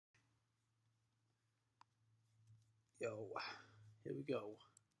Yo, here we go.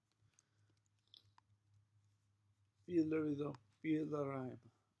 Feel the rhythm, feel the rhyme.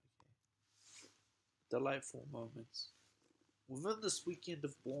 Delightful moments. Within this weekend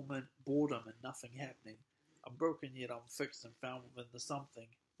of boredom and nothing happening, I'm broken yet I'm fixed and found within the something.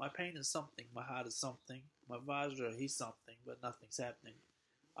 My pain is something, my heart is something, my Vajra, he's something, but nothing's happening.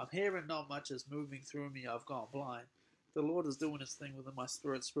 I'm here and not much is moving through me, I've gone blind. The Lord is doing his thing within my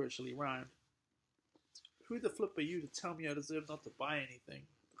spirit, spiritually rhymed. Who the flip are you to tell me I deserve not to buy anything?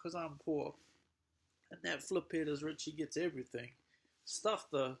 Because I'm poor. And that fliphead is rich, he gets everything. Stuff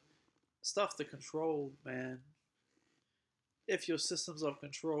the control, man. If your systems of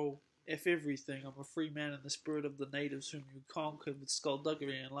control, if everything, I'm a free man in the spirit of the natives whom you conquered with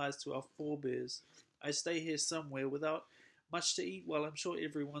skullduggery and lies to our forebears. I stay here somewhere without much to eat while I'm sure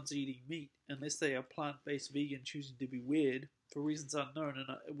everyone's eating meat, unless they are plant-based vegan choosing to be weird, for reasons unknown,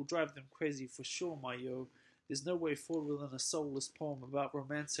 and it will drive them crazy for sure, my yo. There's no way forward within a soulless poem about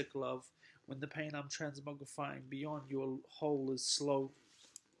romantic love, when the pain I'm transmogrifying beyond your whole is slow.